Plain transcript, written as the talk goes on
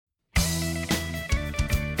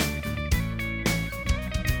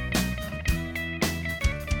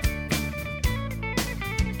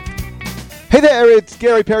Hey there, it's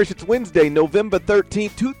Gary Parrish. It's Wednesday, November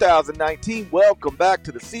 13th, 2019. Welcome back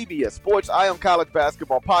to the CBS Sports Eye on College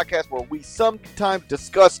Basketball podcast, where we sometimes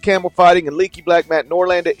discuss camel fighting, and Leaky Black Matt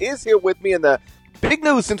Norlander is here with me. And the big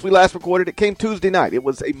news since we last recorded, it came Tuesday night. It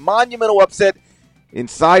was a monumental upset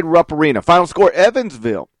inside Rupp Arena. Final score,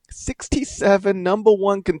 Evansville 67, number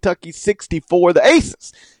one Kentucky 64. The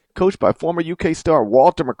Aces, coached by former UK star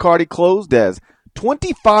Walter McCarty, closed as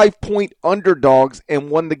 25-point underdogs and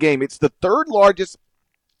won the game. It's the third largest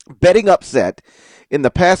betting upset in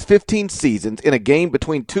the past 15 seasons in a game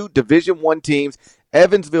between two Division I teams.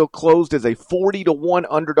 Evansville closed as a 40-1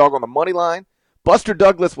 underdog on the money line. Buster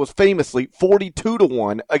Douglas was famously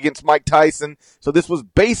 42-1 against Mike Tyson. So this was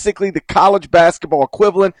basically the college basketball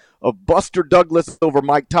equivalent of Buster Douglas over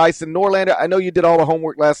Mike Tyson. Norlander, I know you did all the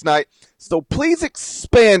homework last night, so please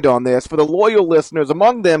expand on this for the loyal listeners,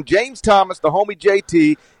 among them James Thomas, the homie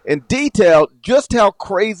JT, and detail just how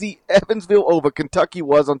crazy Evansville over Kentucky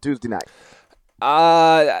was on Tuesday night.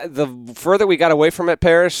 The further we got away from it,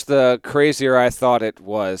 Parrish, the crazier I thought it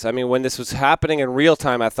was. I mean, when this was happening in real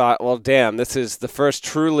time, I thought, well, damn, this is the first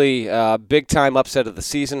truly big-time upset of the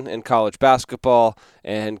season in college basketball,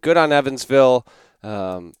 and good on Evansville.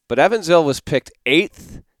 But Evansville was picked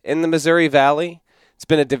 8th in the Missouri Valley. It's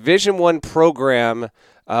been a Division I program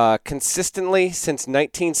consistently since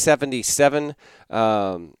 1977.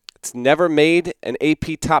 It's never made an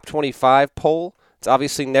AP Top 25 poll. It's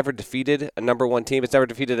obviously never defeated a number one team. It's never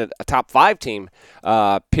defeated a top 5 team,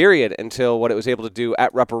 period, until what it was able to do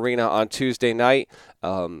at Rupp Arena on Tuesday night.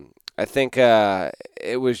 I think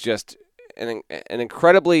it was just an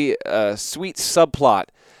incredibly sweet subplot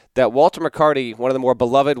that Walter McCarty, one of the more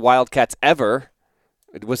beloved Wildcats ever,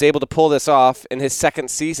 was able to pull this off in his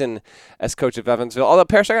second season as coach of Evansville. Although,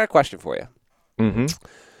 Parrish, I got a question for you. Mm-hmm.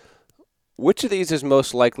 Which of these is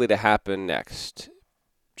most likely to happen next?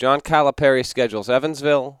 John Calipari schedules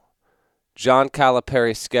Evansville, John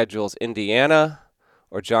Calipari schedules Indiana,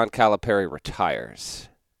 or John Calipari retires?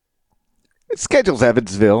 It schedules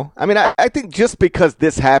Evansville. I mean, I think just because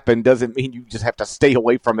this happened doesn't mean you just have to stay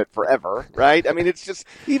away from it forever, right? I mean, it's just,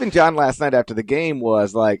 even John last night after the game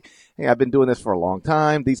was like, hey, I've been doing this for a long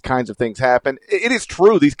time. These kinds of things happen. It is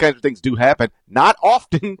true. These kinds of things do happen. Not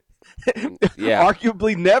often. Yeah.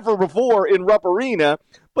 Arguably never before in Rupp Arena,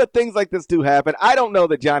 but things like this do happen. I don't know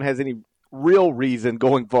that John has any real reason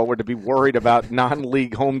going forward to be worried about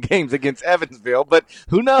non-league home games against Evansville, but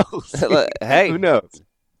who knows? Hey, who knows?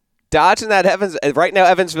 Dodging that right now,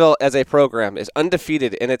 Evansville as a program is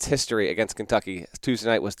undefeated in its history against Kentucky. Tuesday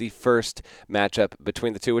night was the first matchup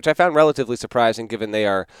between the two, which I found relatively surprising given they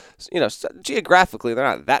are, geographically, they're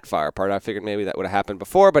not that far apart. I figured maybe that would have happened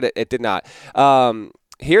before, but it did not.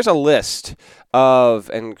 Here's a list of,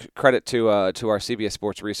 and credit to our CBS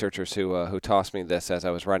Sports researchers who tossed me this as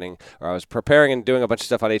I was running, or I was preparing and doing a bunch of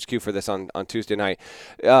stuff on HQ for this on Tuesday night.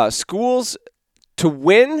 Schools to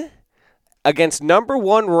win against number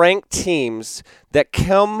one ranked teams that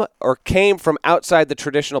came from outside the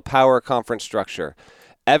traditional power conference structure.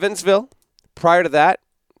 Evansville, prior to that,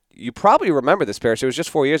 you probably remember this, Parrish. It was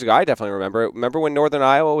just 4 years ago. I definitely remember it. Remember when Northern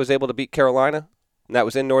Iowa was able to beat Carolina? And that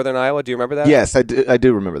was in Northern Iowa. Do you remember that? Yes, I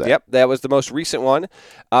do remember that. Yep, that was the most recent one.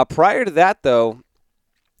 Prior to that, though,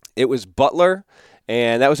 it was Butler,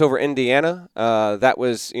 and that was over Indiana. That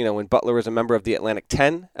was, when Butler was a member of the Atlantic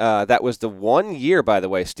 10. That was the 1 year, by the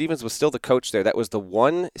way. Stevens was still the coach there. That was the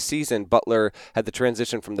one season Butler had the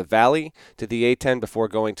transition from the Valley to the A-10 before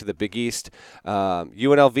going to the Big East.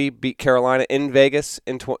 UNLV beat Carolina in Vegas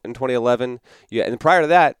in 2011. Yeah, and prior to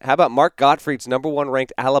that, how about Mark Gottfried's number one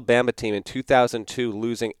ranked Alabama team in 2002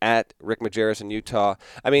 losing at Rick Majerus in Utah?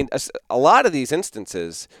 I mean, a lot of these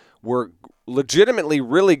instances were legitimately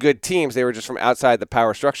really good teams. They were just from outside the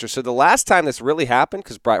power structure. So the last time this really happened,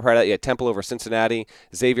 because prior to that you had Temple over Cincinnati,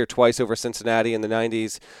 Xavier twice over Cincinnati in the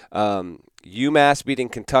 90s, UMass beating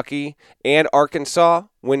Kentucky, and Arkansas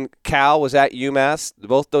when Cal was at UMass.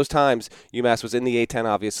 Both those times, UMass was in the A-10,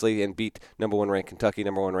 obviously, and beat number one ranked Kentucky,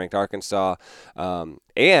 number one ranked Arkansas,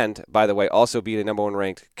 and, by the way, also beat a number one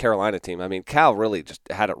ranked Carolina team. I mean, Cal really just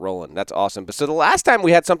had it rolling. That's awesome. But so the last time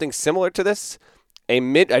we had something similar to this,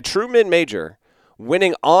 a true mid-major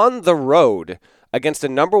winning on the road against a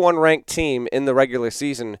number one ranked team in the regular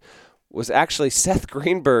season was actually Seth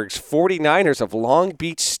Greenberg's 49ers of Long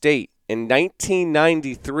Beach State in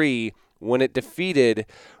 1993 when it defeated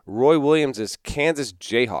Roy Williams' Kansas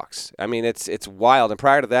Jayhawks. I mean, it's wild. And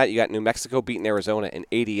prior to that, you got New Mexico beating Arizona in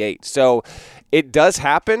 88. So it does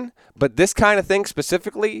happen, but this kind of thing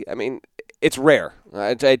specifically, I mean, it's rare.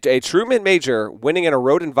 A true mid-major winning in a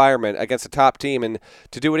road environment against a top team, and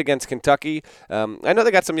to do it against Kentucky. I know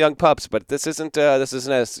they got some young pups, but this isn't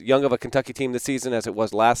as young of a Kentucky team this season as it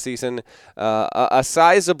was last season. A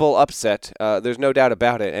sizable upset. There's no doubt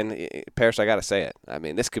about it. And Parrish, I got to say it. I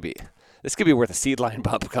mean, this could be worth a seed line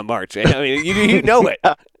bump come March. I mean, you know it.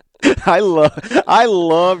 I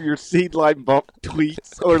love your seed line bump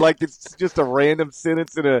tweets, or like it's just a random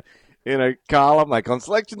sentence in a column, like on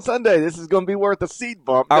Selection Sunday, this is going to be worth a seed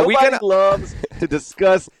bump. Nobody loves to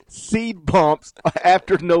discuss seed bumps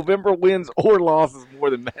after November wins or losses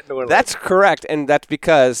more than Matt Norlander. That's correct, and that's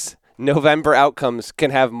because November outcomes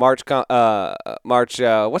can have March.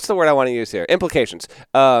 What's the word I want to use here? Implications.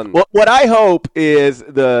 What I hope is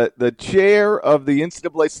the chair of the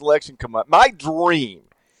NCAA selection come up. My dream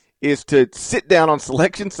is to sit down on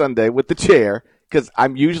Selection Sunday with the chair, because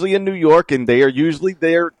I'm usually in New York and they are usually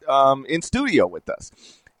there in studio with us,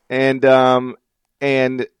 or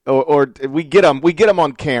we get them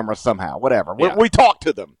on camera somehow, whatever. Yeah. We talk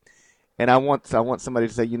to them, and I want somebody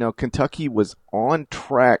to say, Kentucky was on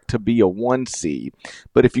track to be a 1 seed,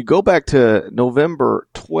 but if you go back to November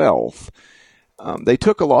 12th, they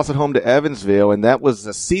took a loss at home to Evansville, and that was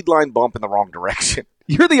a seed line bump in the wrong direction.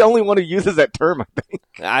 You're the only one who uses that term, I think.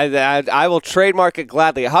 I will trademark it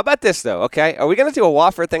gladly. How about this, though, okay? Are we going to do a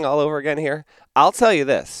Wofford thing all over again here? I'll tell you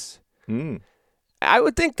this. I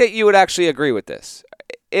would think that you would actually agree with this.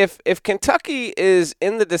 If Kentucky is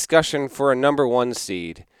in the discussion for a number 1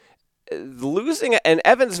 seed, losing and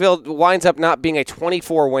Evansville winds up not being a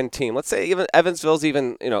 24-win team. Let's say even Evansville's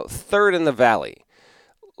even third in the Valley.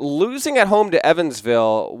 Losing at home to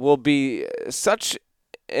Evansville will be such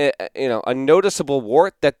a noticeable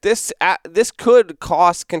wart that this could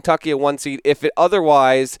cost Kentucky a 1 seed if it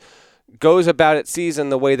otherwise goes about its season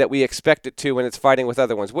the way that we expect it to when it's fighting with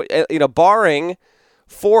other ones. Barring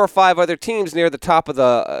 4 or 5 other teams near the top of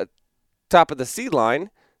the seed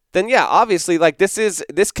line, then yeah, obviously, like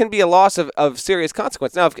this can be a loss of serious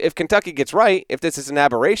consequence. Now, if Kentucky gets right, if this is an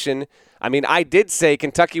aberration, I mean, I did say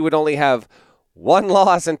Kentucky would only have 1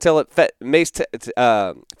 loss until it faced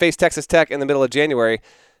Texas Tech in the middle of January.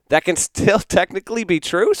 That can still technically be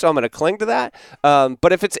true, so I'm going to cling to that.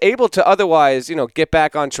 But if it's able to otherwise, get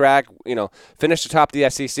back on track, finish atop the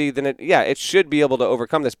SEC, then it should be able to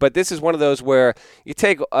overcome this. But this is one of those where you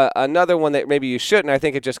take another one that maybe you shouldn't. I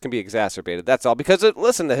think it just can be exacerbated. That's all. Because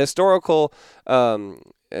listen, the historical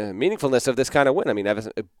meaningfulness of this kind of win. I mean,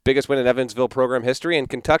 biggest win in Evansville program history, and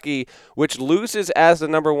Kentucky, which loses as the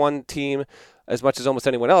number 1 team as much as almost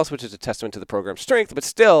anyone else, which is a testament to the program's strength. But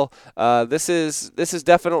still, this is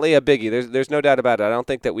definitely a biggie. There's no doubt about it. I don't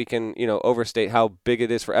think that we can overstate how big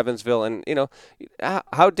it is for Evansville, and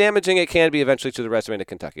how damaging it can be eventually to the resume of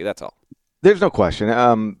Kentucky. That's all. There's no question.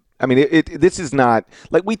 I mean, this is not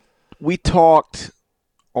like we talked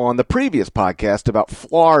on the previous podcast about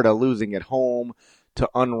Florida losing at home to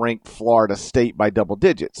unranked Florida State by double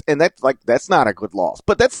digits. And that's not a good loss.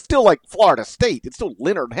 But that's still like Florida State. It's still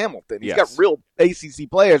Leonard Hamilton. He's got real ACC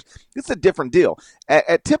players. It's a different deal.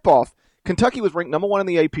 At tip-off, Kentucky was ranked number 1 in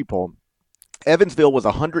the AP poll. Evansville was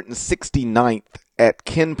 169th at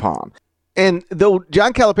KenPom. And though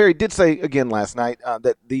John Calipari did say again last night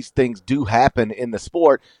that these things do happen in the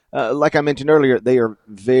sport, like I mentioned earlier, they are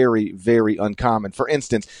very, very uncommon. For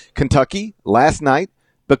instance, Kentucky last night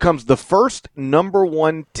becomes the first number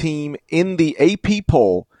 1 team in the AP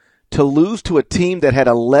poll to lose to a team that had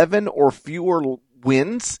 11 or fewer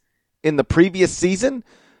wins in the previous season.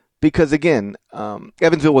 Because again,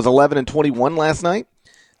 Evansville was 11-21 last night.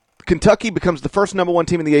 Kentucky becomes the first number 1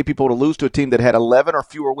 team in the AP poll to lose to a team that had 11 or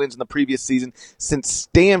fewer wins in the previous season since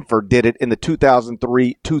Stanford did it in the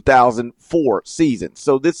 2003-2004 season.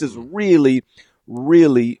 So this is really,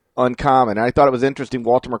 really uncommon. And I thought it was interesting.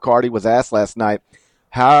 Walter McCarty was asked last night,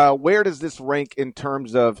 where does this rank in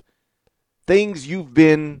terms of things you've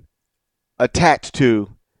been attached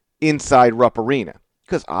to inside Rupp Arena?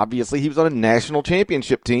 Because obviously he was on a national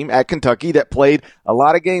championship team at Kentucky that played a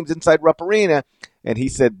lot of games inside Rupp Arena, and he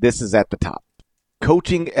said this is at the top.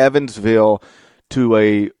 Coaching Evansville to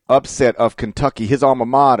a upset of Kentucky, his alma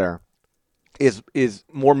mater, is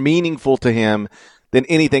more meaningful to him than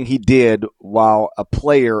anything he did while a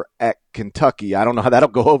player at Kentucky. I don't know how that'll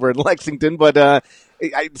go over in Lexington, but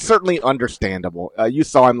certainly understandable. You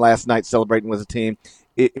saw him last night celebrating with a team.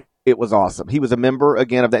 It was awesome. He was a member,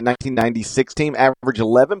 again, of that 1996 team, averaged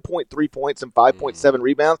 11.3 points and 5.7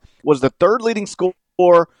 rebounds, was the 3rd leading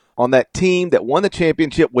scorer on that team that won the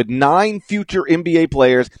championship with 9 future NBA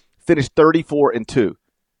players, finished 34-2.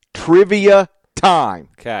 Trivia time.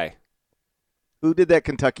 Okay. Who did that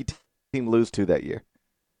Kentucky team lose to that year?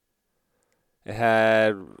 It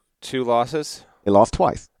had 2 losses? They lost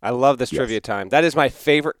twice. I love this trivia time. That is my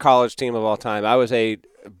favorite college team of all time. I was a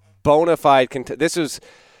bona fide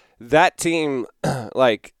that team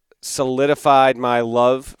like solidified my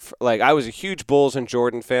love. I was a huge Bulls and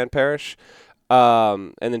Jordan fan, Parrish.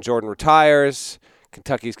 And then Jordan retires.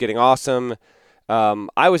 Kentucky's getting awesome.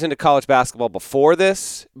 I was into college basketball before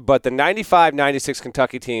this, but the 95-96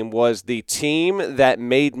 Kentucky team was the team that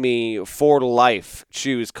made me, for life,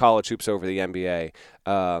 choose college hoops over the NBA.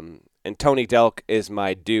 And Tony Delk is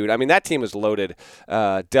my dude. I mean, that team was loaded.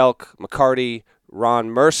 Delk, McCarty, Ron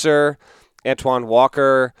Mercer, Antoine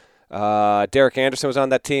Walker, Derek Anderson was on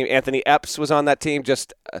that team. Anthony Epps was on that team.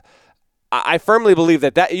 I firmly believe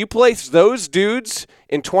that you place those dudes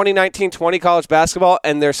in 2019-20 college basketball,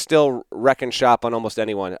 and they're still wrecking shop on almost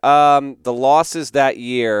anyone. The losses that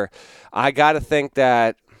year, I got to think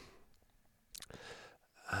that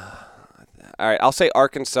all right, I'll say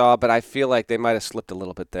Arkansas, but I feel like they might have slipped a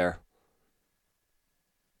little bit there.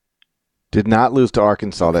 Did not lose to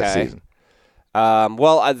Arkansas that season. Okay,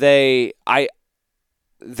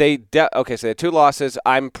 so they had 2 losses.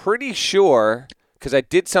 I'm pretty sure, because I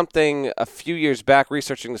did something a few years back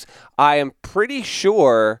researching this, I am pretty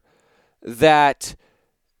sure that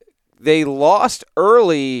they lost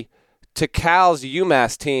early to Cal's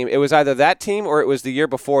UMass team. It was either that team or it was the year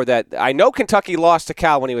before that. I know Kentucky lost to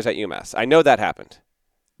Cal when he was at UMass. I know that happened.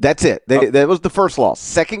 That's it. That was the first loss.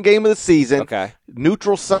 Second game of the season. Okay.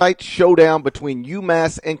 Neutral site showdown between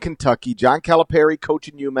UMass and Kentucky. John Calipari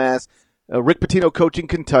coaching UMass. Rick Pitino coaching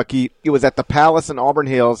Kentucky. It was at the Palace in Auburn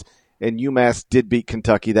Hills, and UMass did beat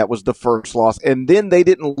Kentucky. That was the first loss. And then they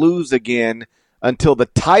didn't lose again until the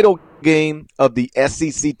title game of the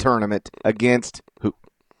SEC tournament against who?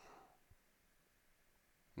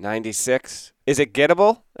 96. Is it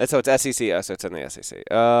gettable? So it's SEC. So it's in the SEC.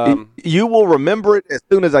 You will remember it as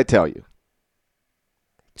soon as I tell you.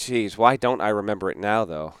 Jeez, why don't I remember it now,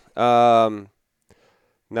 though?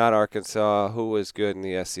 Not Arkansas. Who was good in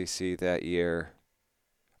the SEC that year?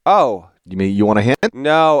 Oh. You mean you want a hint?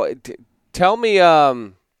 No. Tell me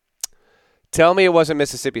it wasn't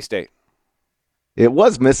Mississippi State. It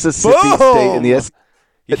was Mississippi State in the SEC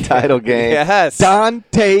title game. Yes.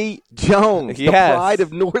 Dante Jones, yes. The pride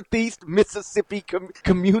of Northeast Mississippi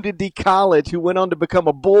Community College, who went on to become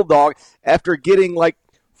a Bulldog after getting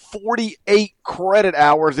 48 credit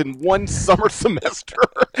hours in one summer semester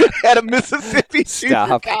at a Mississippi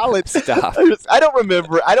junior college. Stop. I don't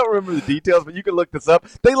remember the details, but you can look this up.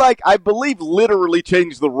 They I believe literally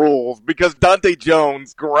changed the rules because Dante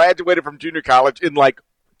Jones graduated from junior college in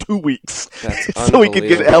 2 weeks. So he could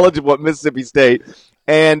get eligible at Mississippi State.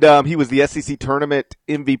 And he was the SEC tournament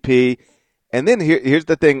MVP. And then here's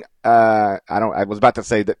the thing. I was about to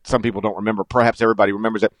say that some people don't remember. Perhaps everybody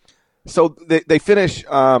remembers it. So they finish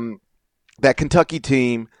that Kentucky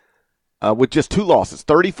team with just 2 losses,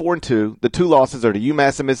 34-2. The 2 losses are to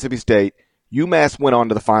UMass and Mississippi State. UMass went on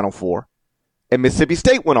to the Final Four, and Mississippi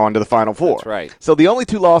State went on to the Final Four. That's right. So the only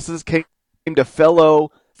 2 losses came to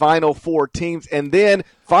fellow Final Four teams. And then,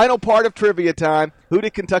 final part of trivia time, who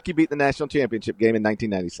did Kentucky beat in the national championship game in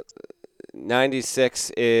 1996?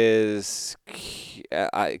 96 is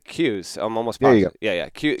Q's. I'm almost positive. Yeah.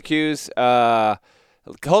 Q's.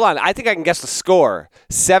 Hold on. I think I can guess the score.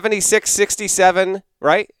 76-67,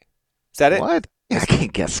 right? Is that it? What? I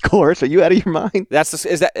can't guess scores. Are you out of your mind? Is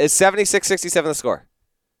 76-67 the score?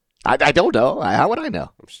 I don't know. How would I know?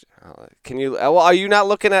 Can you? Well, are you not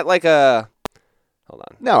looking at a? Hold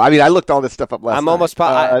on. No, I mean I looked all this stuff up last night. I'm almost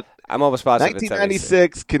positive.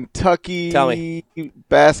 1996 Kentucky Tell me.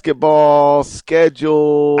 basketball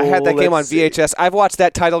schedule. I had that game on VHS. I've watched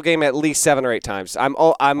that title game at least 7 or 8 times. I'm at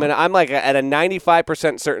a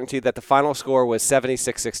 95% certainty that the final score was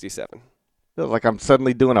 76-67. Feels like I'm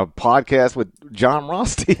suddenly doing a podcast with John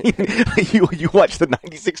Rothstein. you watched the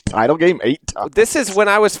 96 title game 8 times. This is when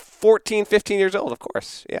I was 14, 15 years old, of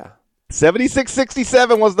course. Yeah.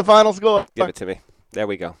 76-67 was the final score. Give it to me. There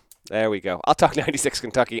we go. I'll talk 96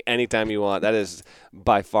 Kentucky anytime you want. That is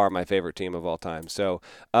by far my favorite team of all time. So,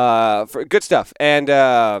 for good stuff. And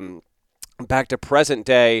back to present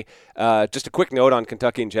day, just a quick note on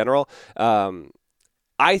Kentucky in general.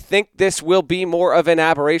 I think this will be more of an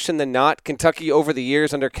aberration than not. Kentucky over the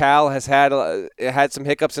years under Cal has had some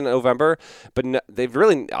hiccups in November, but they've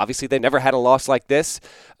obviously they never had a loss like this.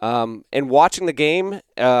 And watching the game,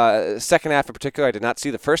 second half in particular, I did not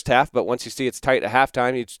see the first half, but once you see it's tight at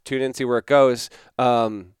halftime, you tune in and see where it goes.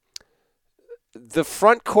 The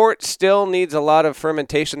front court still needs a lot of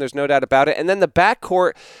fermentation. There's no doubt about it. And then the back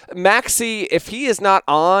court, Maxey, if he is not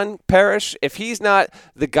on Parrish, if he's not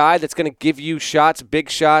the guy that's going to give you shots, big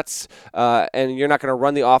shots, and you're not going to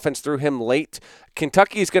run the offense through him late,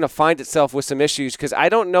 Kentucky is going to find itself with some issues because I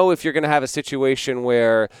don't know if you're going to have a situation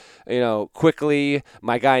where, quickly,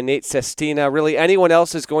 my guy Nate Sestina, really anyone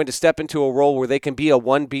else is going to step into a role where they can be a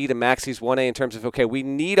 1B to Maxey's 1A in terms of, okay, we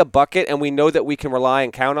need a bucket and we know that we can rely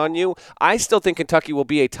and count on you. I still think Kentucky will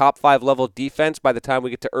be a top 5 level defense by the time we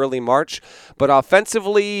get to early March. But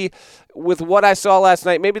offensively, with what I saw last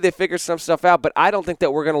night, maybe they figured some stuff out, but I don't think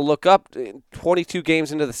that we're going to look up 22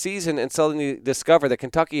 games into the season and suddenly discover that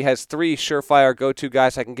Kentucky has 3 surefire go-to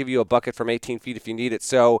guys. I can give you a bucket from 18 feet if you need it.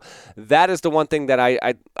 So that is the one thing that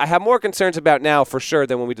I have more concerns about now for sure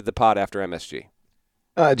than when we did the pod after MSG.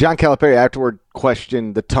 John Calipari afterward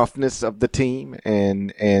questioned the toughness of the team, and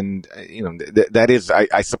that is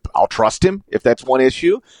I'll trust him if that's one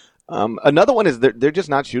issue. Another one is they're just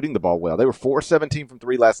not shooting the ball well. They were 4-17 from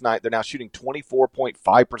 3 last night. They're now shooting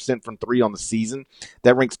 24.5% from 3 on the season.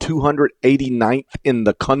 That ranks 289th in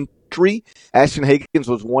the country. Ashton Hagans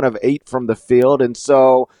was 1 of 8 from the field, and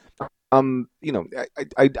so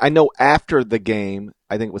I know after the game,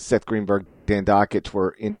 I think it was Seth Greenberg, Dan Dockich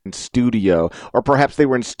were in studio, or perhaps they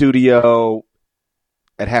were in studio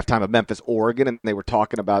at halftime of Memphis, Oregon, and they were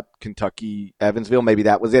talking about Kentucky, Evansville. Maybe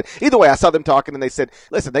that was it. Either way, I saw them talking, and they said,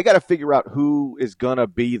 listen, they got to figure out who is going to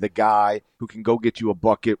be the guy who can go get you a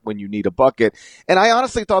bucket when you need a bucket. And I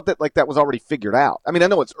honestly thought that that was already figured out. I mean, I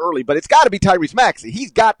know it's early, but it's got to be Tyrese Maxey.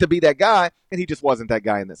 He's got to be that guy, and he just wasn't that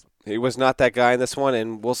guy in this one. He was not that guy in this one,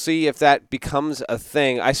 and we'll see if that becomes a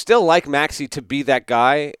thing. I still like Maxey to be that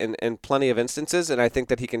guy in plenty of instances, and I think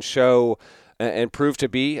that he can show and prove to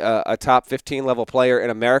be a top 15 level player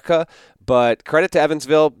in America. But credit to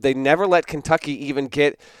Evansville, they never let Kentucky even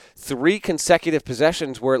get 3 consecutive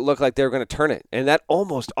possessions where it looked like they were going to turn it. And that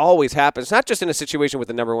almost always happens, not just in a situation with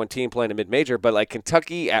the number 1 team playing a mid-major, but like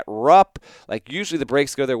Kentucky at Rupp, like usually the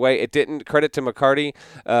breaks go their way. It didn't. Credit to McCarty.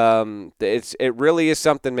 It really is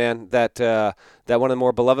something, man, that one of the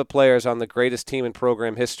more beloved players on the greatest team in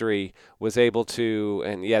program history was able to,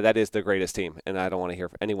 and yeah, that is the greatest team. And I don't want to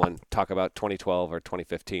hear anyone talk about 2012 or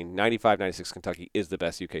 2015. 95-96 Kentucky is the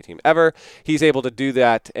best UK team ever. He's able to do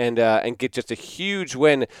that and get just a huge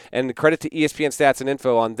win. And credit to ESPN Stats and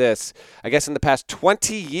Info on this. I guess in the past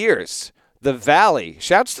 20 years, the Valley,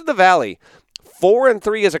 shouts to the Valley,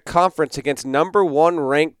 4-3 as a conference against number 1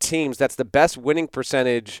 ranked teams. That's the best winning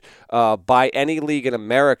percentage by any league in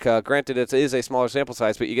America. Granted, it is a smaller sample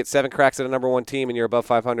size, but you get 7 cracks at a number 1 team and you're above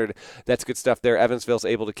 500. That's good stuff there. Evansville's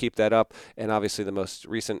able to keep that up, and obviously the most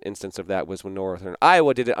recent instance of that was when Northern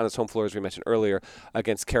Iowa did it on its home floor, as we mentioned earlier,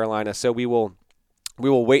 against Carolina. So we will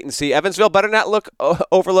wait and see. Evansville better not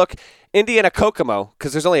overlook Indiana Kokomo,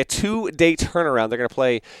 because there's only a 2-day turnaround. They're going to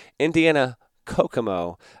play Indiana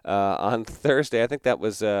Kokomo on Thursday. I think that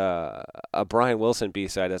was a Brian Wilson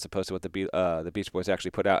B-side as opposed to what the Beach Boys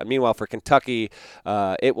actually put out. And meanwhile, for Kentucky,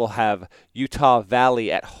 it will have Utah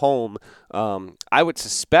Valley at home. I would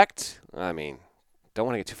suspect, don't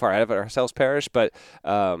want to get too far ahead of ourselves, Parrish, but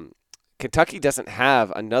Kentucky doesn't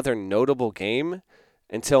have another notable game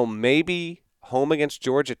until maybe home against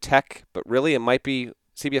Georgia Tech, but really it might be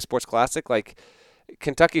CBS Sports Classic.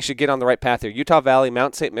 Kentucky should get on the right path here. Utah Valley,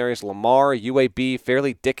 Mount St. Mary's, Lamar, UAB,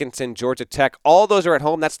 Fairleigh Dickinson, Georgia Tech. All those are at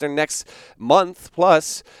home. That's their next month.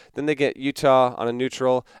 Plus, then they get Utah on a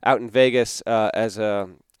neutral out in Vegas as a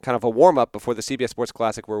kind of a warm-up before the CBS Sports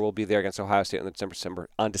Classic, where we'll be there against Ohio State on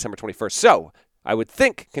December 21st. So I would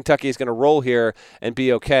think Kentucky is going to roll here and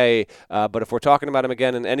be okay. But if we're talking about them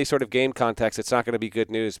again in any sort of game context, it's not going to be good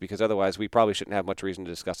news, because otherwise we probably shouldn't have much reason to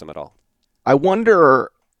discuss them at all. I wonder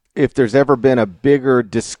if there's ever been a bigger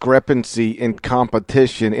discrepancy in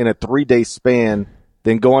competition in a 3-day span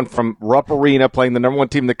than going from Rupp Arena, playing the number 1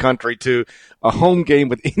 team in the country, to a home game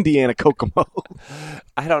with Indiana Kokomo.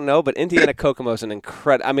 I don't know, but Indiana Kokomo is an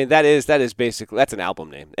incredible. I mean, that is basically, that's an album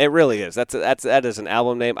name. It really is. That is an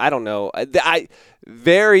album name. I don't know.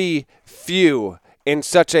 Very few in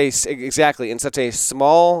such a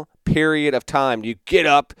small period of time. You get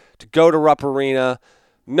up to go to Rupp Arena,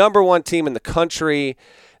 number 1 team in the country.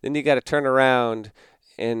 Then you got to turn around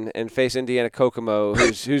and face Indiana Kokomo,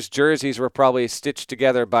 whose jerseys were probably stitched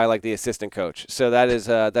together by the assistant coach. So that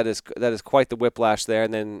is quite the whiplash there.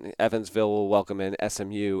 And then Evansville will welcome in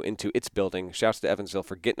SMU into its building. Shouts to Evansville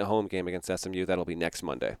for getting a home game against SMU. That'll be next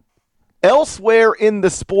Monday. Elsewhere in the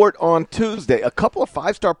sport on Tuesday, a couple of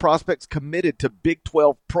 5-star prospects committed to Big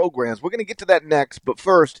 12 programs. We're going to get to that next, but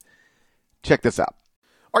first, check this out.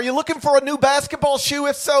 Are you looking for a new basketball shoe?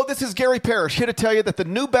 If so, this is Gary Parrish here to tell you that the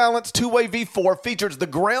New Balance 2-Way V4 features the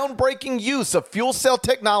groundbreaking use of fuel cell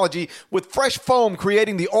technology with fresh foam,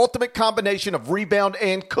 creating the ultimate combination of rebound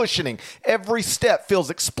and cushioning. Every step feels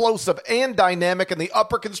explosive and dynamic, and the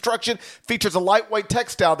upper construction features a lightweight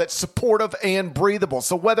textile that's supportive and breathable.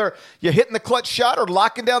 So whether you're hitting the clutch shot or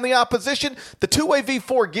locking down the opposition, the 2-Way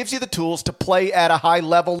V4 gives you the tools to play at a high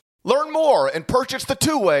level. Learn more and purchase the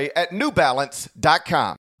 2-Way at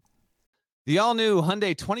newbalance.com. The all-new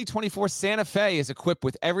Hyundai 2024 Santa Fe is equipped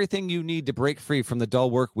with everything you need to break free from the dull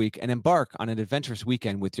work week and embark on an adventurous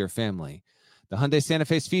weekend with your family. The Hyundai Santa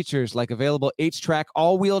Fe's features like available H-Track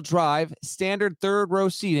all-wheel drive, standard third-row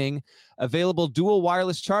seating, available dual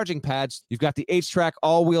wireless charging pads. You've got the H-Track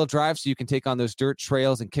all-wheel drive so you can take on those dirt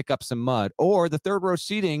trails and kick up some mud. Or the third-row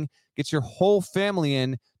seating gets your whole family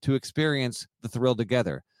in to experience the thrill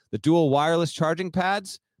together. The dual wireless charging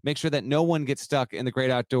pads make sure that no one gets stuck in the great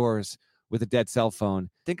outdoors with a dead cell phone.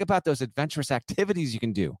 Think about those adventurous activities you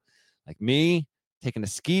can do. Like me, taking a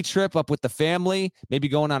ski trip up with the family, maybe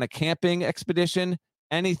going on a camping expedition,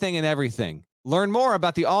 anything and everything. Learn more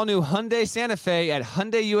about the all-new Hyundai Santa Fe at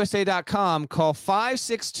HyundaiUSA.com. Call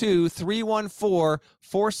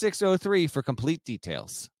 562-314-4603 for complete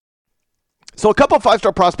details. So a couple of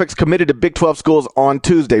five-star prospects committed to Big 12 schools on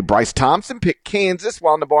Tuesday. Bryce Thompson picked Kansas,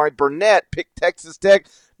 while Navarre Burnett picked Texas Tech.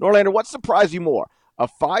 Norlander, what surprised you more? A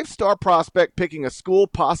five-star prospect picking a school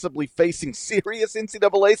possibly facing serious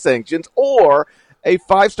NCAA sanctions, or a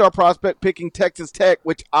five-star prospect picking Texas Tech,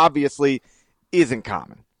 which obviously isn't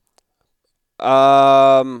common?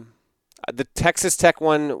 The Texas Tech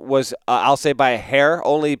one was, I'll say, by a hair,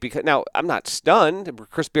 only because, now, I'm not stunned.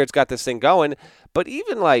 Chris Beard's got this thing going, but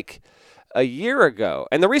even like a year ago,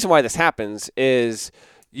 and the reason why this happens is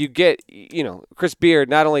you get, Chris Beard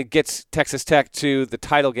not only gets Texas Tech to the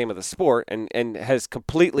title game of the sport and has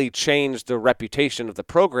completely changed the reputation of the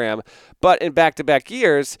program, but in back-to-back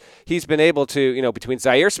years, he's been able to, between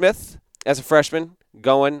Zaire Smith as a freshman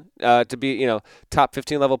going to be, top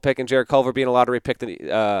 15 level pick, and Jared Culver being a lottery pick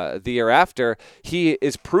the year after, he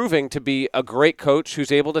is proving to be a great coach who's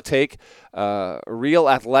able to take real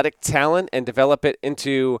athletic talent and develop it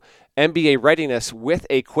into NBA readiness with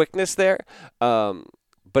a quickness there.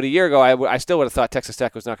 But a year ago, I still would have thought Texas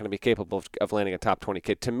Tech was not going to be capable of landing a top 20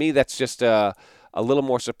 kid. To me, that's just a little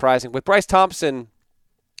more surprising. With Bryce Thompson,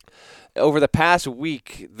 over the past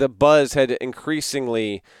week, the buzz had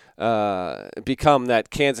increasingly become that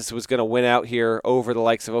Kansas was going to win out here over the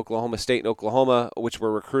likes of Oklahoma State and Oklahoma, which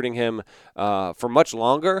were recruiting him for much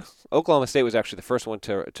longer. Oklahoma State was actually the first one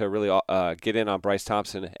to really get in on Bryce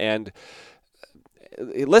Thompson. And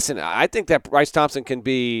listen, I think that Bryce Thompson can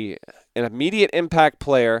be an immediate impact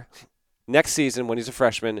player next season when he's a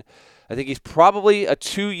freshman. I think he's probably a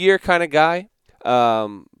 2-year kind of guy,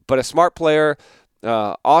 but a smart player,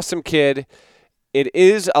 awesome kid. It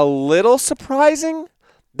is a little surprising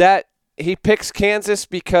that he picks Kansas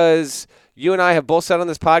because you and I have both said on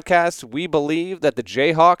this podcast we believe that the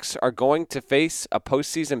Jayhawks are going to face a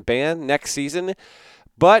postseason ban next season.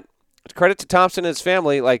 But credit to Thompson and his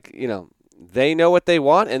family, they know what they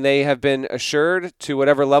want, and they have been assured to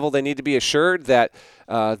whatever level they need to be assured that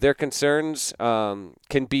their concerns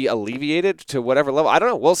can be alleviated to whatever level. I don't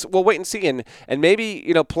know. We'll wait and see. And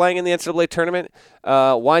maybe, playing in the NCAA tournament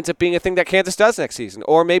winds up being a thing that Kansas does next season.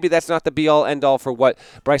 Or maybe that's not the be-all, end-all for what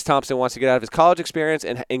Bryce Thompson wants to get out of his college experience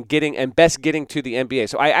and best getting to the NBA.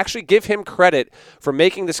 So I actually give him credit for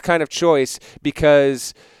making this kind of choice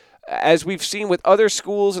because – as we've seen with other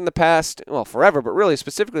schools in the past, well, forever, but really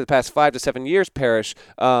specifically the past 5 to 7 years, Parrish,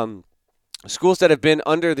 schools that have been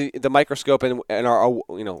under the microscope and are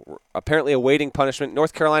apparently awaiting punishment.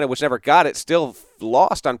 North Carolina, which never got it, still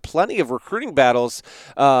lost on plenty of recruiting battles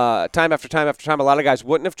time after time after time. A lot of guys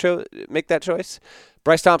wouldn't have make that choice.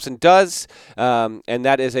 Bryce Thompson does, and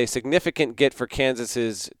that is a significant get for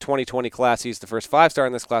Kansas's 2020 class. He's the first 5-star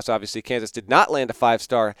in this class. Obviously, Kansas did not land a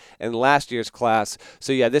 5-star in last year's class.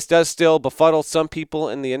 So, yeah, this does still befuddle some people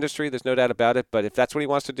in the industry. There's no doubt about it. But if that's what he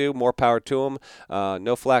wants to do, more power to him.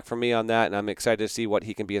 No flack from me on that, and I'm excited to see what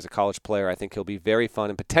he can be as a college player. I think he'll be very fun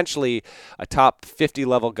and potentially a top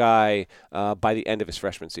 50-level guy by the end of his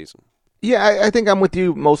freshman season. Yeah, I think I'm with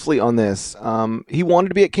you mostly on this. He wanted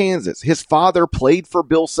to be at Kansas. His father played for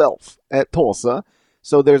Bill Self at Tulsa,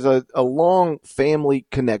 so there's a long family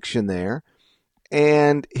connection there.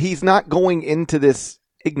 And he's not going into this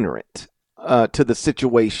ignorant to the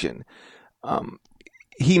situation.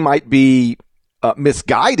 He might be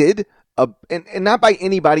misguided, and not by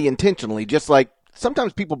anybody intentionally, just like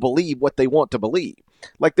sometimes people believe what they want to believe.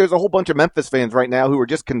 Like there's a whole bunch of Memphis fans right now who are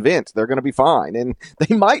just convinced they're going to be fine, and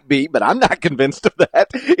they might be, but I'm not convinced of that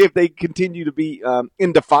if they continue to be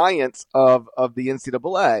in defiance of the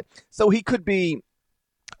NCAA. So he could be,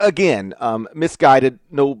 again, misguided,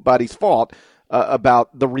 nobody's fault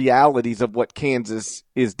about the realities of what Kansas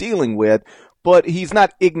is dealing with, but he's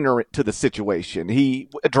not ignorant to the situation. He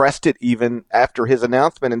addressed it even after his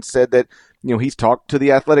announcement and said that, he's talked to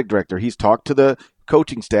the athletic director, he's talked to the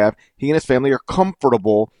coaching staff. He and his family are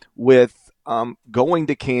comfortable with going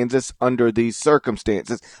to Kansas under these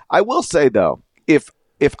circumstances. I will say, though, if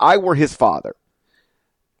I were his father,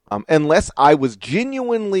 unless I was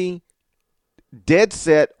genuinely dead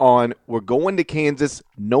set on we're going to Kansas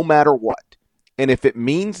no matter what, and if it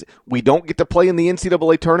means we don't get to play in the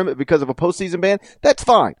NCAA tournament because of a postseason ban, that's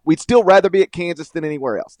fine. We'd still rather be at Kansas than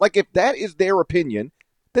anywhere else. Like, if that is their opinion,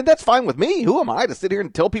 then that's fine with me. Who am I to sit here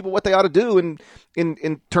and tell people what they ought to do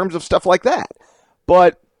in terms of stuff like that?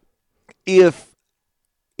 But if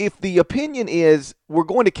the opinion is we're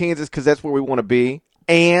going to Kansas because that's where we want to be,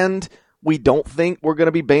 and we don't think we're going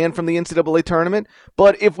to be banned from the NCAA tournament,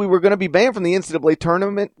 but if we were going to be banned from the NCAA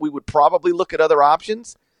tournament, we would probably look at other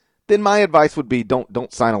options, then my advice would be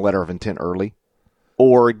don't sign a letter of intent early,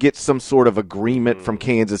 or get some sort of agreement from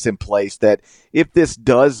Kansas in place that if this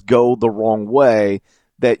does go the wrong way,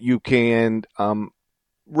 that you can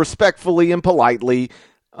respectfully and politely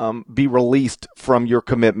be released from your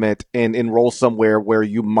commitment and enroll somewhere where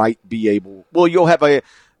you might be able. Well, you'll have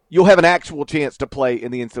an actual chance to play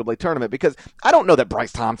in the NCAA tournament, because I don't know that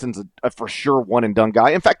Bryce Thompson's a for sure one and done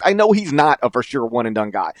guy. In fact, I know he's not a for sure one and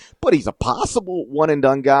done guy, but he's a possible one and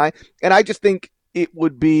done guy, and I just think it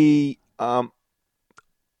would be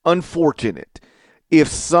unfortunate if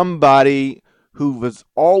somebody who was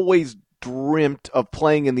always dreamt of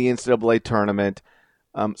playing in the NCAA tournament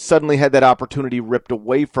suddenly had that opportunity ripped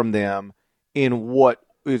away from them in what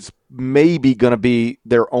is maybe going to be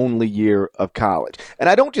their only year of college. And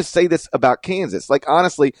I don't just say this about Kansas. Like,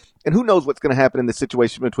 honestly, and who knows what's going to happen in the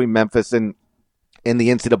situation between Memphis and the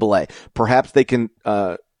NCAA. Perhaps they can,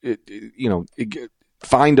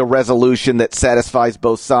 find a resolution that satisfies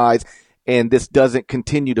both sides, and this doesn't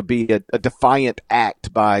continue to be a defiant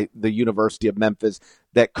act by the University of Memphis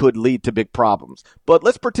that could lead to big problems. But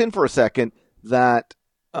let's pretend for a second that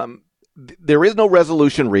there is no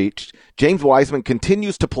resolution reached. James Wiseman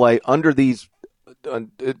continues to play under these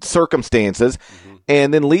circumstances,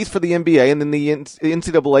 and then leaves for the NBA, and then the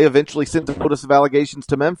NCAA eventually sent a notice of allegations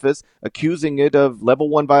to Memphis accusing it of level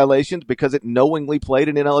 1 violations because it knowingly played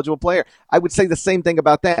an ineligible player. I would say the same thing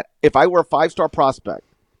about that. If I were a 5-star prospect,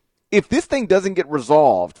 if this thing doesn't get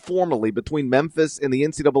resolved formally between Memphis and the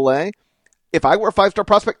NCAA, if I were a 5-star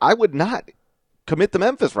prospect, I would not commit to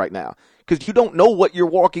Memphis right now, because you don't know what you're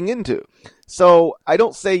walking into. So I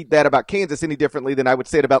don't say that about Kansas any differently than I would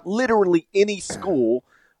say it about literally any school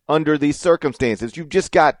under these circumstances. You've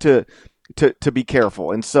just got to be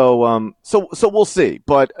careful. And so we'll see.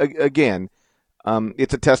 But again,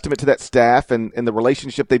 it's a testament to that staff and the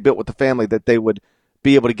relationship they built with the family that they would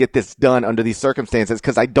be able to get this done under these circumstances,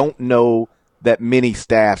 because I don't know that many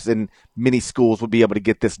staffs and many schools would be able to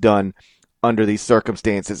get this done under these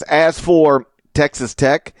circumstances. As for Texas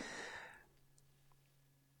Tech,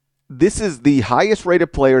 this is the highest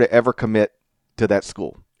rated player to ever commit to that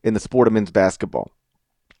school in the sport of men's basketball.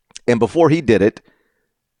 And before he did it,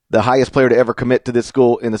 the highest player to ever commit to this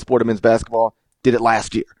school in the sport of men's basketball did it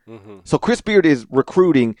last year. So Chris Beard is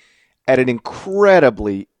recruiting at an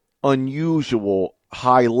incredibly unusual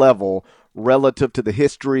high level relative to the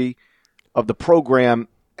history of the program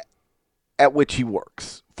at which he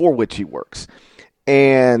works, for which he works.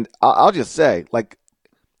 And I'll just say, like,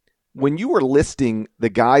 when you are listing the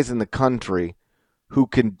guys in the country who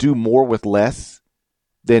can do more with less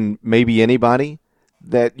than maybe anybody,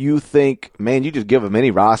 that you think, man, you just give them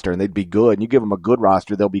any roster and they'd be good, and you give them a good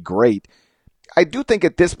roster, they'll be great. I do think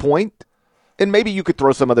at this point, and maybe you could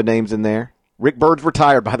throw some other names in there. Rick Bird's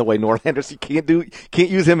retired, by the way, Norlanders. You can't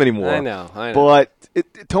use him anymore. I know. But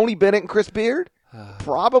Tony Bennett and Chris Beard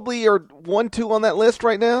probably are 1-2 on that list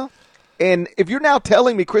right now. And if you're now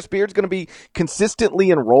telling me Chris Beard's going to be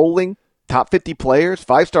consistently enrolling top 50 players,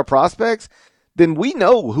 5-star prospects, then we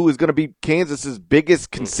know who is going to be Kansas's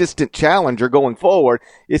biggest consistent challenger going forward.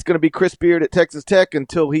 It's going to be Chris Beard at Texas Tech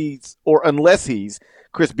unless he's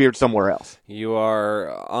Chris Beard somewhere else. You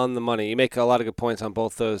are on the money. You make a lot of good points on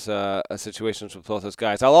both those situations with both those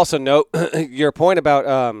guys. I'll also note your point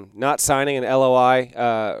about not signing an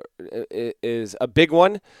LOI is a big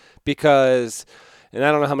one, because and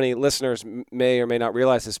I don't know how many listeners may or may not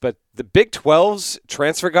realize this, but the Big 12's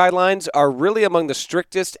transfer guidelines are really among the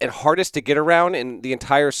strictest and hardest to get around in the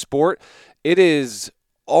entire sport. It is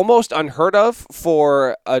almost unheard of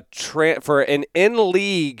for an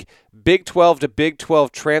in-league Big 12 to Big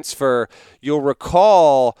 12 transfer. You'll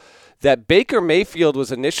recall that Baker Mayfield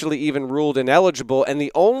was initially even ruled ineligible, and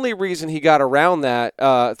the only reason he got around that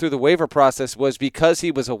through the waiver process was because he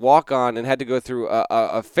was a walk-on and had to go through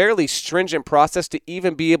a fairly stringent process to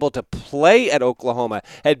even be able to play at Oklahoma.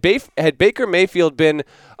 Had Baker Mayfield been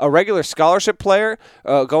a regular scholarship player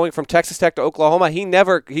going from Texas Tech to Oklahoma, he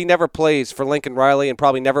never plays for Lincoln Riley and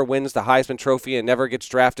probably never wins the Heisman Trophy and never gets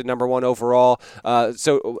drafted number 1 overall.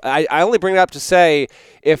 So I only bring it up to say,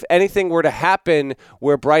 if anything were to happen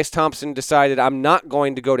where Bryce Thompson decided I'm not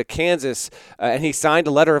going to go to Kansas and he signed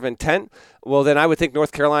a letter of intent, well, then I would think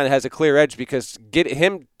North Carolina has a clear edge, because get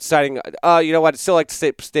him signing, you know what, I'd still like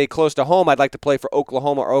to stay close to home. I'd like to play for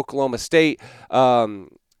Oklahoma or Oklahoma State.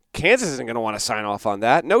 Kansas isn't going to want to sign off on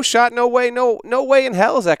that. No shot, no way, no way in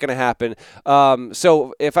hell is that going to happen.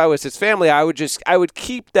 So if I was his family, I would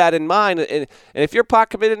keep that in mind. And if you're pot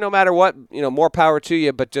committed, no matter what, more power to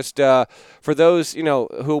you. But just for those,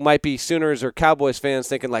 who might be Sooners or Cowboys fans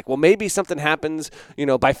thinking like, well, maybe something happens,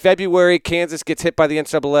 by February, Kansas gets hit by the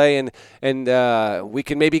NCAA and we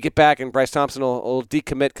can maybe get back and Bryce Thompson will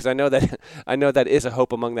decommit, because I know that is a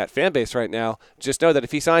hope among that fan base right now. Just know that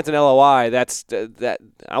if he signs an LOI, that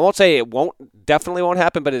I won't say it definitely won't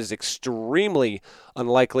happen, but it is extremely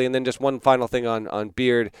unlikely. And then just one final thing on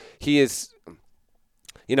Beard. He is,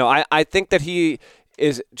 I think that he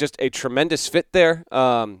is just a tremendous fit there.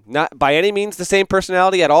 Not by any means the same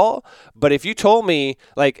personality at all, but if you told me,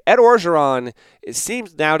 like Ed Orgeron, it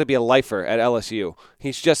seems now to be a lifer at LSU.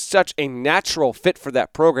 He's just such a natural fit for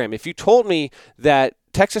that program. If you told me that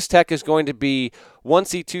Texas Tech is going to be 1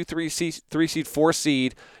 seed, 2, 3 seed, 4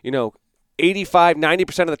 seed, 85,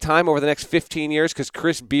 90% of the time over the next 15 years, because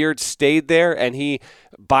Chris Beard stayed there and he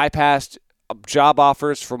bypassed job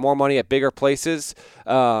offers for more money at bigger places,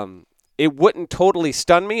 it wouldn't totally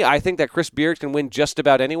stun me. I think that Chris Beard can win just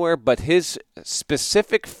about anywhere, but his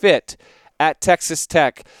specific fit at Texas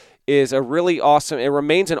Tech is a really awesome, it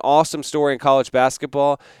remains an awesome story in college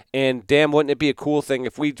basketball. And damn, wouldn't it be a cool thing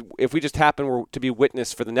if we just happen to be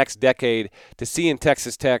witness for the next decade to see in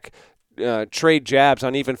Texas Tech trade jabs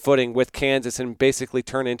on even footing with Kansas and basically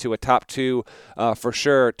turn into a top 2, for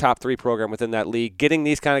sure, top 3 program within that league. Getting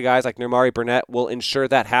these kind of guys like Nermari Burnett will ensure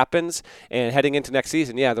that happens. And heading into next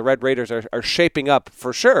season, the Red Raiders are shaping up,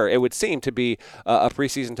 for sure, it would seem, to be a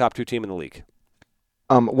preseason top 2 team in the league.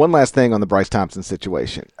 One last thing on the Bryce Thompson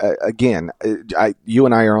situation. Again, you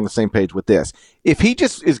and I are on the same page with this. If he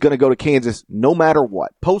just is going to go to Kansas no matter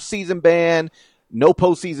what, postseason ban, no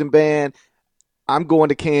postseason ban, I'm going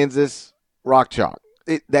to Kansas, rock chalk.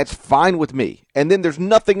 That's fine with me. And then there's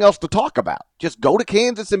nothing else to talk about. Just go to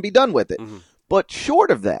Kansas and be done with it. Mm-hmm. But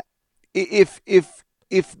short of that, if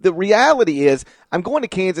the reality is I'm going to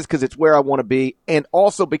Kansas because it's where I want to be, and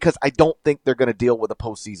also because I don't think they're going to deal with a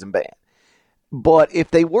postseason ban. But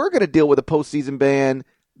if they were going to deal with a postseason ban,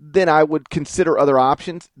 then I would consider other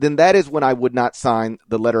options. Then that is when I would not sign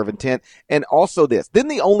the letter of intent. And also this. Then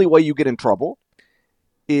the only way you get in trouble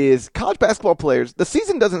is college basketball players, the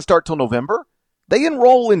season doesn't start till November. They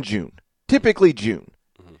enroll in June, typically June.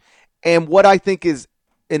 Mm-hmm. And what I think is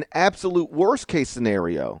an absolute worst case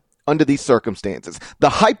scenario under these circumstances, the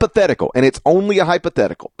hypothetical, and it's only a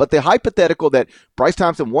hypothetical, but the hypothetical that Bryce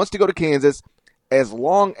Thompson wants to go to Kansas as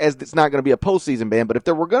long as it's not going to be a postseason ban, but if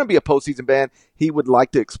there were going to be a postseason ban, he would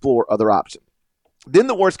like to explore other options. Then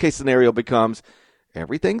the worst case scenario becomes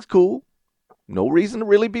everything's cool, no reason to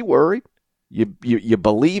really be worried. You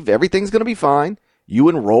believe everything's going to be fine. You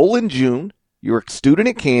enroll in June. You're a student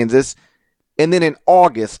at Kansas. And then in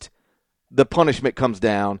August, the punishment comes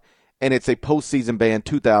down, and it's a postseason ban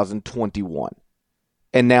 2021.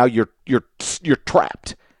 And now you're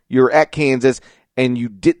trapped. You're at Kansas, and you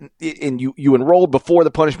enrolled before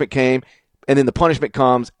the punishment came, and then the punishment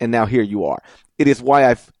comes, and now here you are. It is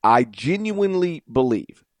why I genuinely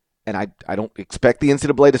believe, and I don't expect the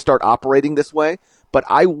NCAA to start operating this way, but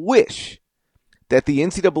I wish that the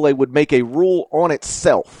NCAA would make a rule on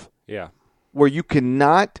itself where you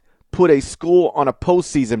cannot put a school on a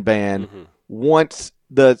postseason ban once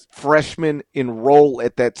the freshmen enroll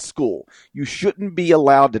at that school. You shouldn't be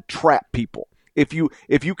allowed to trap people. If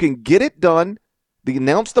you can get it done,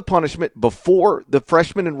 announce the punishment before the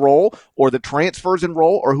freshmen enroll or the transfers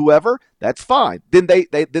enroll or whoever, that's fine. Then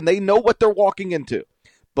they know what they're walking into.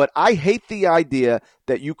 But I hate the idea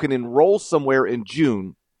that you can enroll somewhere in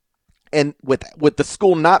June And with the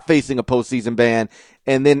school not facing a postseason ban,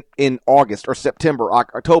 and then in August or September,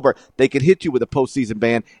 October, they could hit you with a postseason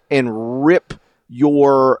ban and rip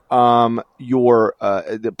your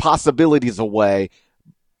the possibilities away.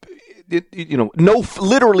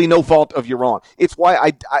 Literally no fault of your own. It's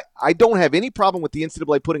why I don't have any problem with the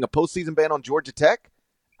NCAA putting a postseason ban on Georgia Tech.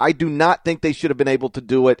 I do not think they should have been able to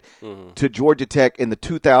do it to Georgia Tech in the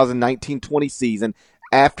 2019-20 season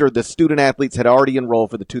after the student athletes had already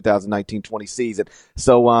enrolled for the 2019-20 season.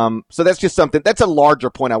 So that's just something. That's a larger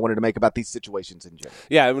point I wanted to make about these situations in general.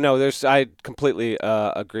 Yeah, no, I completely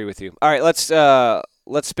agree with you. All right,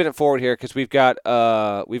 let's spin it forward here because we've got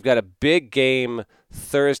a big game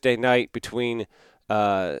Thursday night between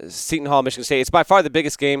Seton Hall, Michigan State. It's by far the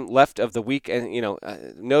biggest game left of the week, and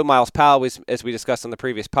no Miles Powell, as we discussed on the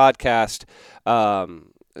previous podcast.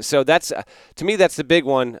 So that's to me, that's the big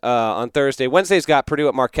one on Thursday. Wednesday's got Purdue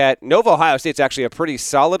at Marquette. Nova Ohio State's actually a pretty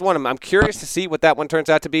solid one. I'm curious to see what that one turns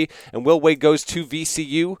out to be. And Will Wade goes to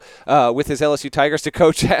VCU with his LSU Tigers to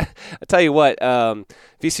coach. I'll tell you what,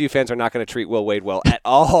 VCU fans are not going to treat Will Wade well at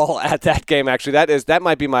all at that game. Actually, that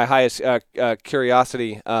might be my highest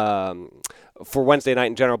curiosity for Wednesday night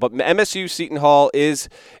in general. But MSU Seton Hall is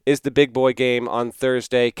the big boy game on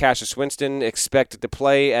Thursday. Cassius Winston expected to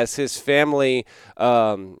play as his family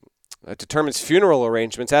determines funeral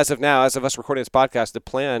arrangements. As of now, as of us recording this podcast, the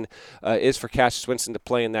plan is for Cassius Winston to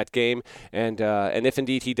play in that game. And if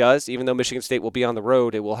indeed he does, even though Michigan State will be on the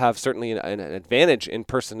road, it will have certainly an advantage in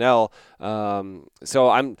personnel. So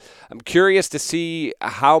I'm curious to see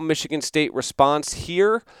how Michigan State responds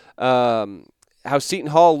here. How Seton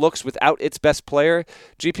Hall looks without its best player.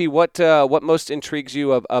 GP, what most intrigues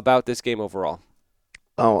you about this game overall?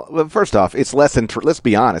 Oh, well, first off, it's let's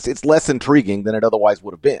be honest, it's less intriguing than it otherwise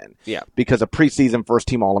would have been. Yeah. Because a preseason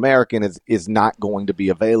first-team All-American is not going to be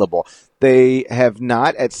available. They have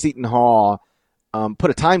not, at Seton Hall, put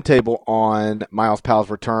a timetable on Miles Powell's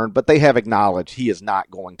return, but they have acknowledged he is not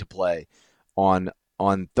going to play on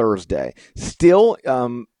Thursday. Still,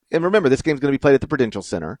 and remember, this game's going to be played at the Prudential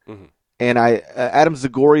Center. Mm-hmm. And Adam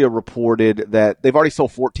Zagoria reported that they've already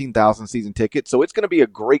sold 14,000 season tickets, so it's going to be a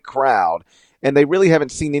great crowd. And they really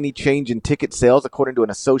haven't seen any change in ticket sales, according to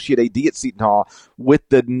an associate AD at Seton Hall, with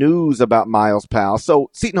the news about Miles Powell.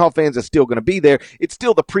 So Seton Hall fans are still going to be there. It's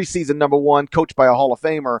still the preseason number one, coached by a Hall of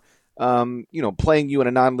Famer, playing you in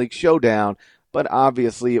a non-league showdown. But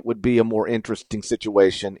obviously, it would be a more interesting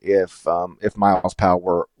situation if Miles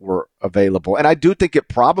Powell were available. And I do think it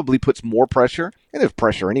probably puts more pressure, and there's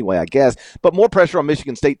pressure anyway, I guess, but more pressure on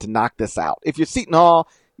Michigan State to knock this out. If you're Seton Hall,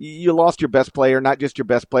 you lost your best player, not just your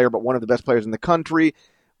best player, but one of the best players in the country,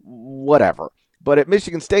 whatever. But at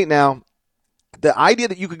Michigan State now, the idea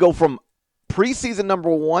that you could go from preseason number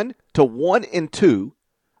 1 to 1-2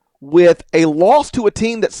 with a loss to a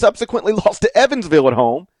team that subsequently lost to Evansville at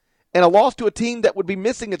home, and a loss to a team that would be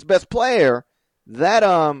missing its best player, that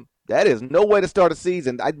is no way to start a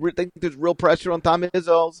season. I think there's real pressure on Tom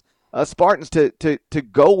Izzo's Spartans to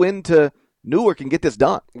go into Newark and get this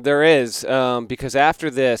done. There is, because after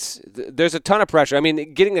this, there's a ton of pressure. I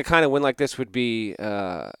mean, getting a kind of win like this would be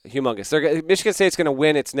humongous. Michigan State's going to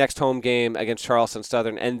win its next home game against Charleston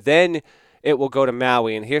Southern, and then it will go to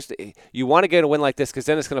Maui. And you want to get a win like this because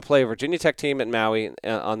then it's going to play a Virginia Tech team at Maui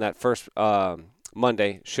on that first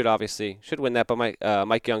Monday. Should win that, but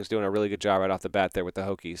Mike Young's doing a really good job right off the bat there with the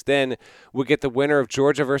Hokies. Then we'll get the winner of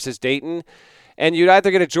Georgia versus Dayton, and you'd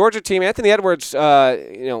either get a Georgia team. Anthony Edwards,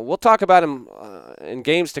 we'll talk about him in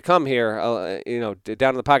games to come here, down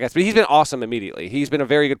in the podcast. But he's been awesome immediately. He's been a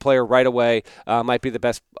very good player right away. Might be the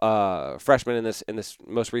best freshman in this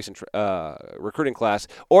most recent recruiting class.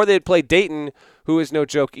 Or they'd play Dayton, who is no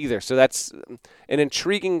joke either. So that's an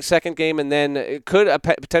intriguing second game, and then it could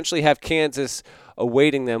potentially have Kansas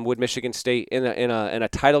awaiting them with Michigan State in a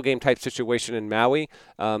title game type situation in Maui.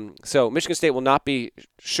 So Michigan State will not be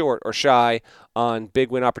short or shy on big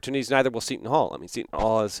win opportunities. Neither will Seton Hall. I mean, Seton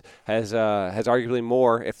Hall has arguably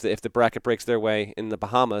more if the bracket breaks their way in the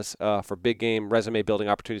Bahamas for big game resume building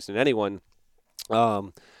opportunities than anyone.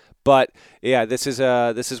 But yeah, this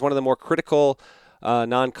is one of the more critical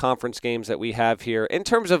non-conference games that we have here in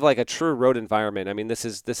terms of like a true road environment. I mean, this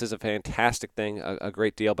is a fantastic thing, a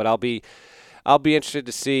great deal. But I'll be interested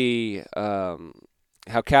to see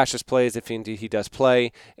how Cassius plays, if indeed he does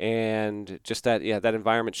play, and just that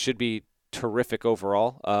environment should be terrific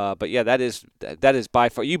overall. But yeah, that is by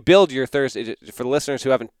far. You build your Thursday, for the listeners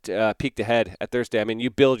who haven't peeked ahead at Thursday. I mean,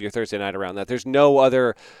 you build your Thursday night around that. There's no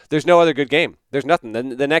other good game. There's nothing.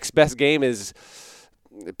 The next best game is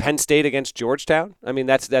Penn State against Georgetown. I mean,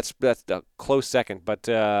 that's a close second. But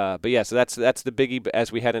yeah, so that's the biggie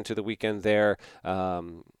as we head into the weekend there.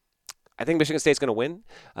 I think Michigan State's going to win.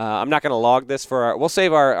 I'm not going to log this for we'll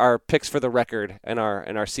save our picks for the record and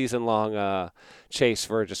our season-long chase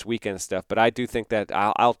for just weekend stuff. But I do think that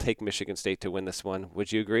I'll take Michigan State to win this one.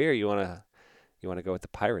 Would you agree, or you want to go with the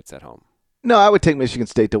Pirates at home? No, I would take Michigan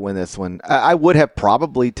State to win this one. I would have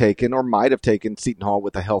probably taken or might have taken Seton Hall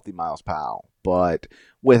with a healthy Miles Powell. But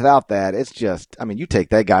without that, it's just, I mean, you take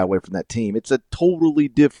that guy away from that team, it's a totally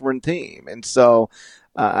different team. And so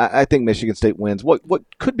I think Michigan State wins. What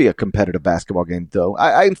could be a competitive basketball game, though.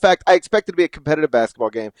 In fact, I expect it to be a competitive basketball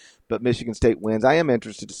game, but Michigan State wins. I am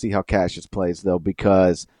interested to see how Cassius plays, though,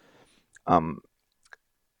 because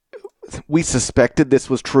we suspected this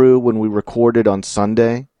was true when we recorded on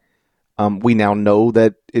Sunday. We now know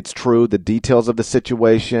that it's true. The details of the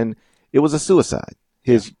situation, it was a suicide.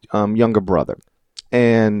 His younger brother.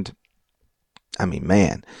 And, I mean,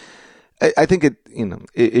 man, I think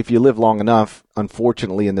if you live long enough,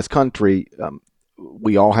 unfortunately, in this country,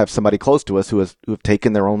 we all have somebody close to us who have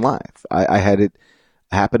taken their own life. I had it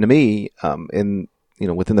happen to me within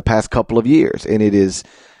the past couple of years, and it is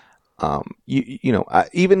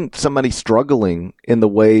even somebody struggling in the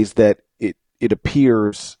ways that it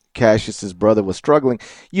appears Cassius's brother was struggling.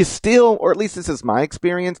 You still, or at least this is my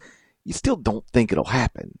experience, you still don't think it'll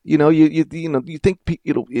happen. You think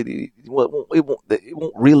it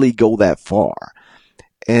won't really go that far.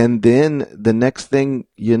 And then the next thing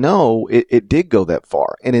you know, it did go that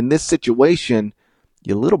far. And in this situation,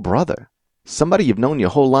 your little brother, somebody you've known your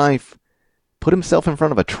whole life, put himself in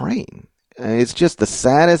front of a train. It's just the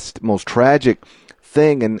saddest, most tragic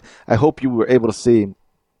thing. And I hope you were able to see,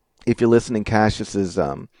 if you're listening, Cassius's,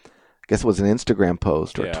 I guess it was an Instagram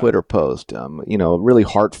post or a Twitter post, really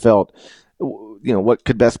heartfelt, what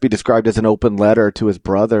could best be described as an open letter to his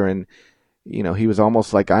brother. And, he was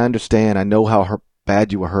almost like, I understand. I know how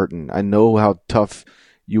bad you were hurting. I know how tough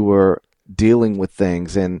you were dealing with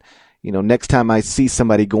things. And, next time I see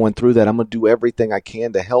somebody going through that, I'm going to do everything I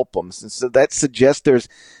can to help them. So that suggests there's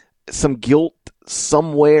some guilt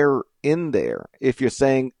somewhere in there. If you're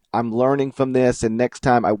saying, I'm learning from this, and next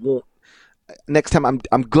time I'm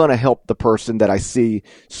going to help the person that I see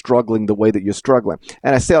struggling the way that you're struggling.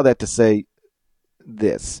 And I say all that to say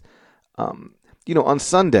this. On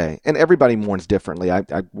Sunday, and everybody mourns differently. I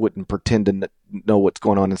wouldn't pretend to know what's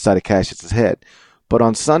going on inside of Cassius's head. But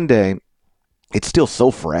on Sunday, it's still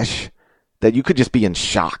so fresh that you could just be in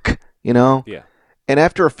shock, Yeah. And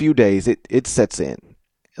after a few days, it sets in.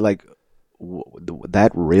 Like,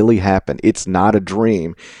 that really happened. It's not a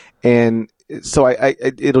dream. And so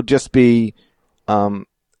it'll just be, how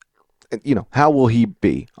will he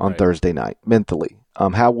be on Thursday night mentally?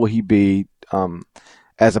 How will he be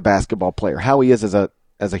as a basketball player? How he is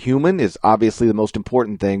as a human is obviously the most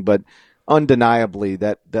important thing, but undeniably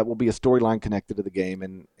that will be a storyline connected to the game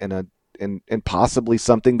and possibly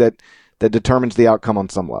something that determines the outcome on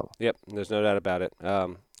some level. Yep, there's no doubt about it.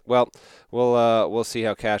 Well, we'll see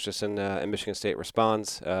how Cassius and Michigan State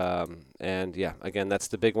responds. And yeah, again, that's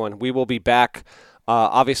the big one. We will be back,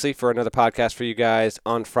 obviously, for another podcast for you guys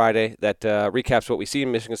on Friday that recaps what we see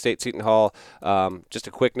in Michigan State, Seton Hall. Just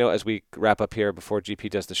a quick note as we wrap up here before GP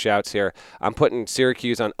does the shouts here. I'm putting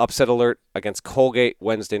Syracuse on upset alert against Colgate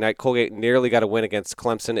Wednesday night. Colgate nearly got a win against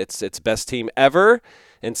Clemson. It's its best team ever,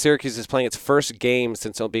 and Syracuse is playing its first game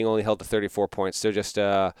since being only held to 34 points. So just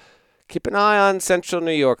keep an eye on Central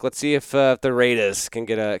New York. Let's see if the Raiders can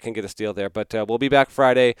get a steal there. But we'll be back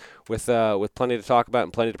Friday with plenty to talk about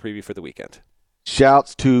and plenty to preview for the weekend.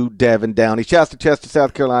 Shouts to Devin Downey. Shouts to Chester,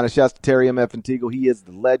 South Carolina. Shouts to Terry M.F. Antigo. He is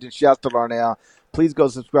the legend. Shouts to Larnell. Please go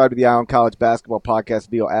subscribe to the Eye on College Basketball Podcast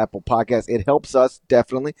via Apple Podcasts. It helps us,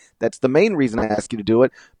 definitely. That's the main reason I ask you to do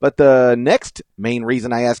it. But the next main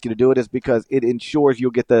reason I ask you to do it is because it ensures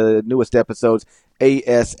you'll get the newest episodes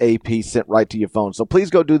ASAP sent right to your phone. So please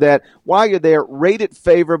go do that. While you're there, rate it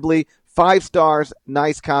favorably. 5 stars,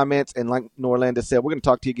 nice comments. And like Norlander said, we're going to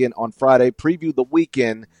talk to you again on Friday. Preview the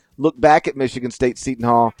weekend. Look back at Michigan State, Seton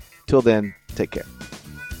Hall. Till then, take care.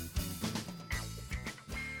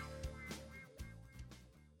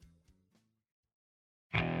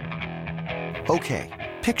 Okay,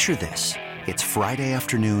 picture this. It's Friday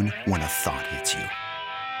afternoon when a thought hits you.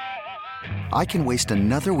 I can waste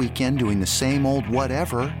another weekend doing the same old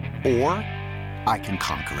whatever, or I can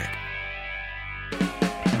conquer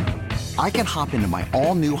it. I can hop into my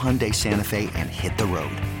all-new Hyundai Santa Fe and hit the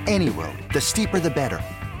road. Any road. The steeper, the better.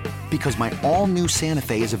 Because my all-new Santa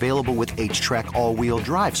Fe is available with H-Track all-wheel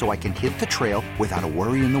drive, so I can hit the trail without a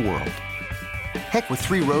worry in the world. Heck, with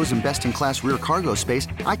 3 rows and best-in-class rear cargo space,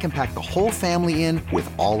 I can pack the whole family in with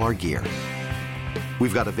all our gear.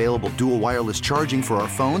 We've got available dual wireless charging for our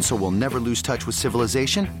phones, so we'll never lose touch with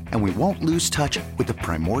civilization, and we won't lose touch with the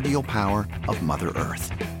primordial power of Mother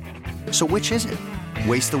Earth. So which is it?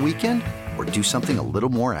 Waste the weekend or do something a little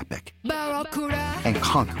more epic? And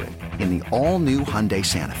conquer it in the all-new Hyundai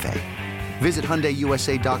Santa Fe. Visit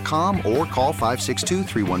HyundaiUSA.com or call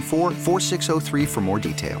 562-314-4603 for more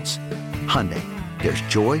details. Hyundai, there's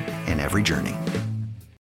joy in every journey.